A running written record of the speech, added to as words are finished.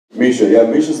Misha. Yeah,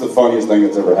 Misha's the funniest thing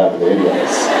that's ever happened to any of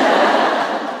us.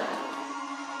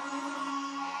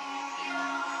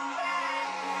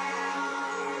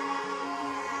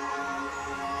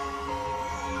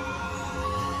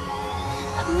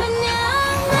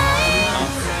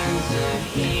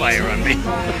 Fire on me.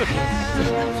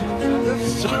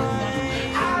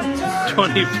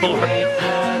 24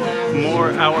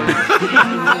 more hours.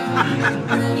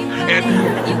 And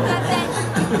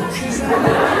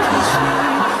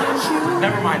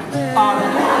never mind.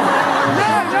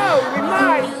 No, we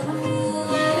might.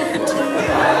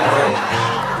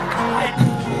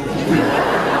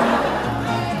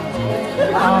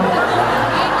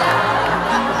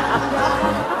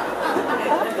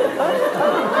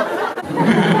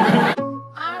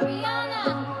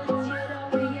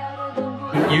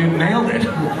 You nailed it.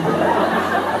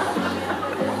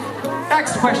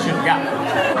 Next question, yeah.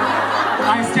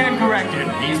 I stand corrected.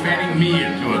 He's fanning me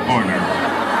into a corner.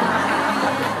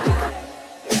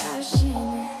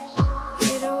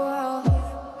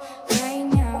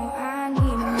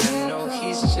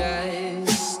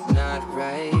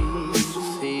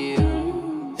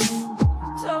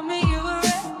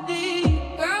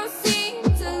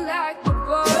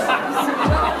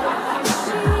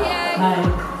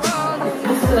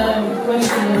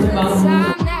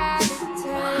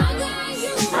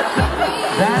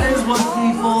 That is what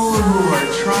people who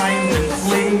are trying to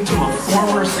cling to a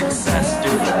former success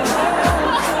do.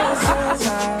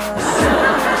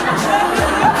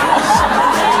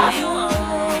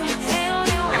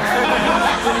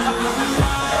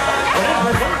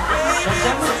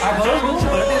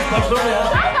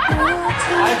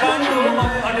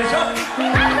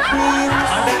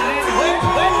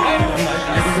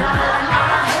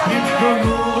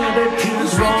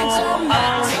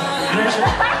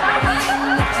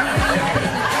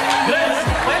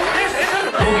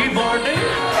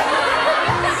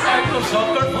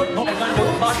 Soccer, football, I can do,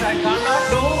 but I cannot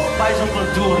do bicycle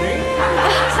touring.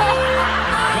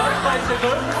 Just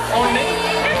bicycle only.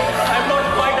 I'm not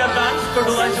quite advanced to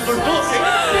do bicycle touring.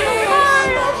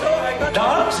 Also, I can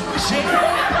dance, sing.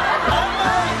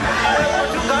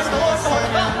 You can't do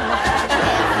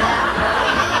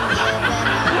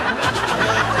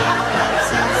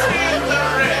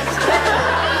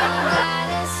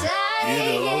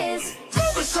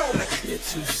You're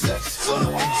too sexy.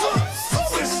 You're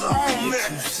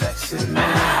too sexy.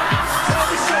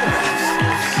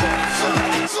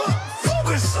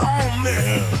 Focus on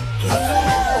me.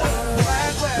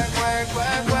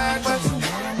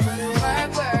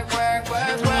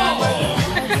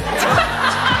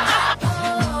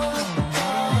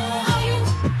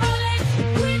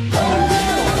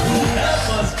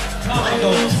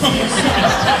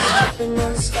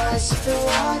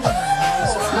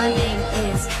 My name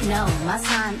is no, my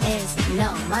sign is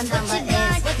no, my number is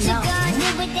no. What you gonna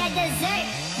do with that dessert?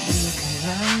 You can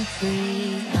run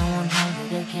free, I won't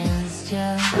hold it against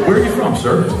you. Where are you from,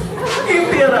 sir?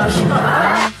 India,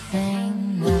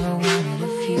 Nothing, never wanted a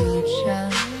future.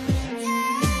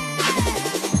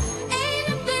 Ain't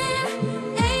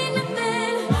nothing,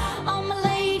 all my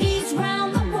ladies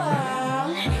round the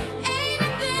world. Ain't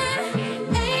nothing,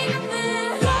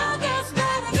 all girls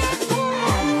gotta get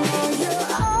warm. You're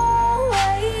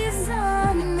always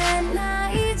on that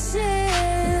night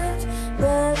shift,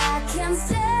 but I can't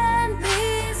stand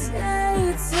these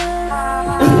nights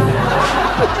alone.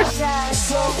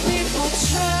 So people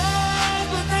try,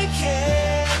 but they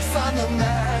can't find the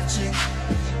magic.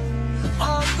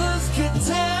 Others get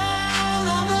down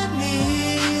on their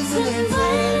knees and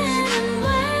they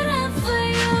Waiting for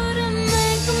you to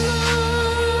make a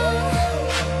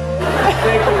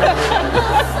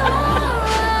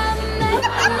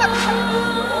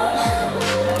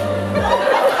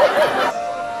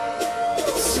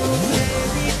so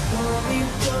baby, pull me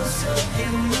closer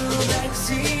in the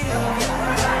backseat of your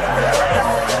ride.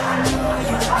 I know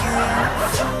you can't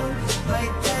afford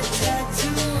like that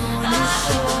tattoo on your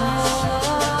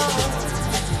shoulder.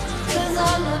 Cause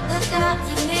all of the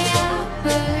dots in the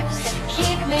hours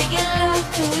keep making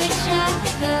love to each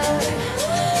other.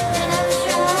 And I'm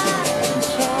trying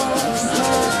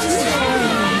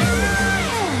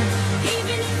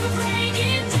even if I break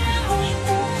it down,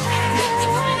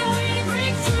 find a way to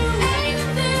break through. Ain't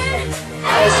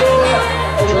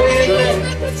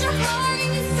nothing, put your heart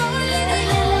in your soul. A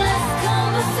little less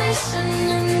conversation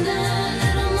and a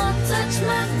little more touch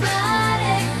my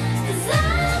body. Cause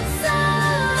I'm so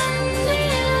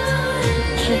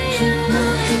into you.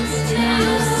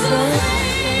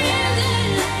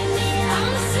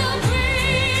 I'm so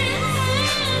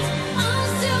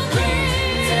breathing.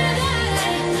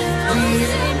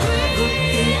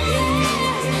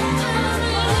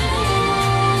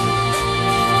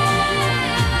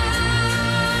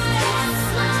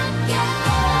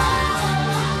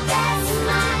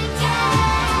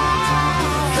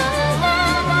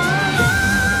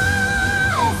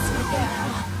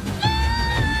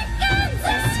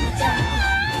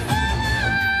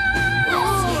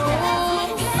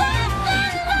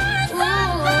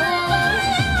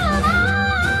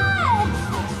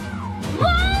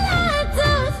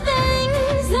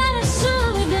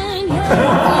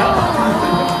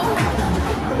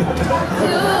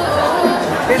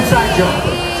 Inside joke.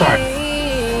 Sorry.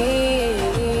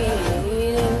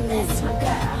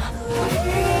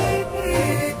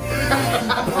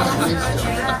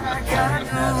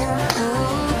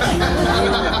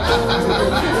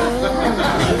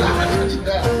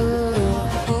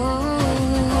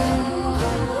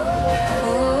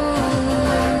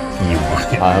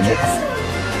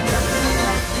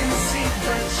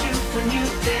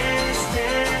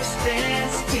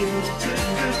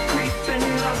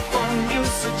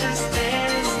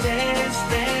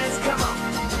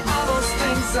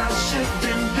 I shouldn't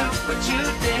do, but you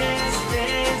dance,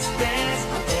 dance, dance.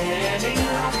 And ain't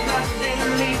nothing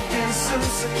leaving soon,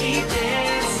 so keep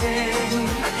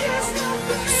dancing. I can't stop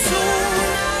it.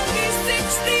 Soon I'll be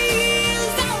 60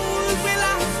 years old. Will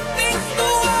I think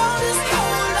the world is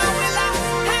cold? Or will I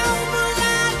have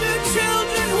another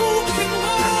children who can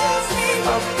hold me?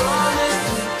 I promise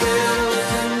to build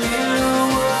a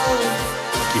new world.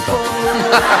 Keep up.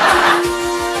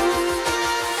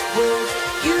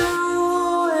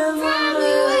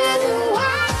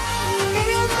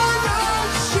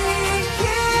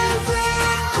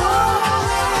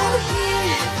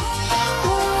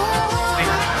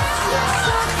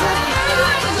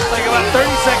 Like about 30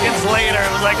 seconds later,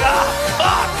 it was like, ah,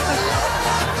 fuck!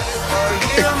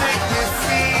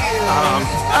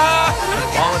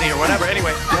 Quality or whatever.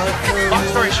 Anyway, long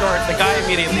story short, the guy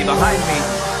immediately behind me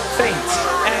faints.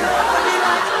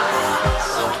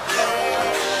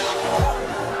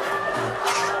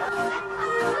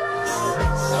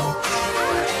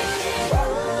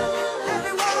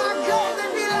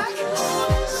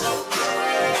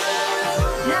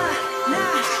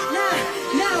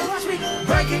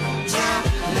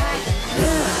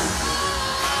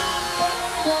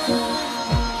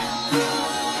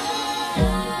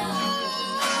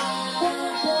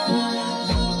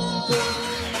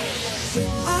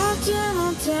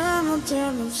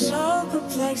 And I'm so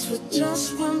perplexed with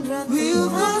just one breath. We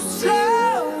were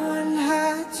slow and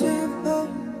high tempo,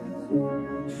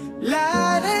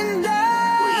 light and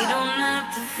dark. We don't have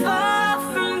to fall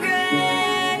from grace.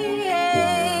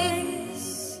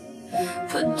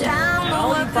 Put down the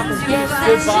weapons you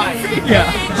goodbye. Yeah.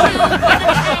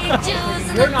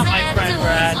 You're not my friend,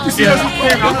 Brad. You're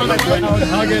not my friend.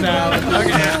 Hug it out. Hug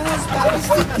it out.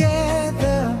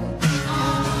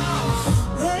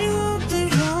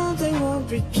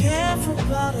 Be careful,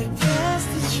 but I guess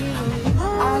that you don't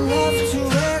know. I love to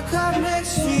wake up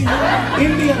next to you.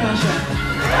 India Russia.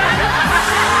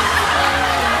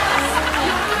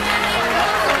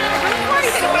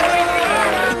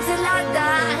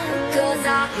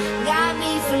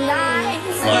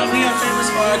 Well, we are famous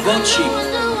for our goat sheep.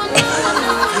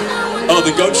 Oh,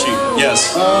 the goat sheep, yes.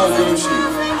 Oh, goat sheep.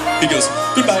 He goes,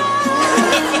 goodbye.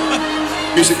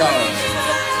 Misha Collins.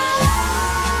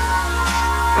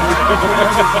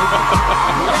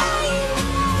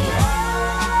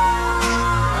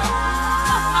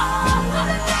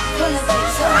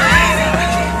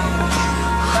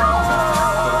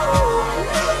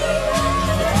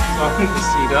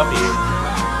 CW.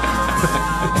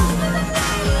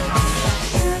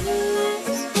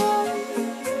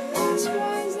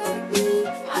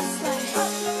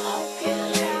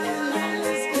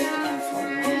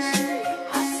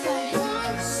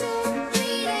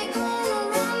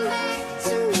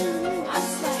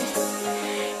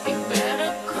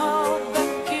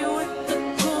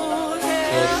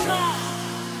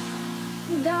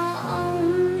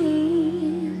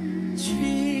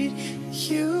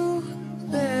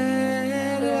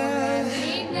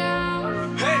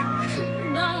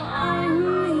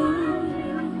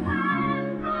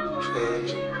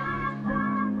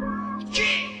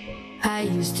 I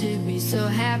used to be so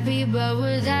happy, but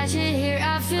without you here,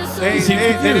 I feel so They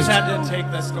just had to take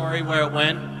the story where it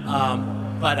went,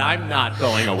 but I'm not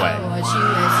going away. I want you as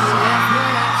you left,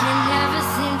 but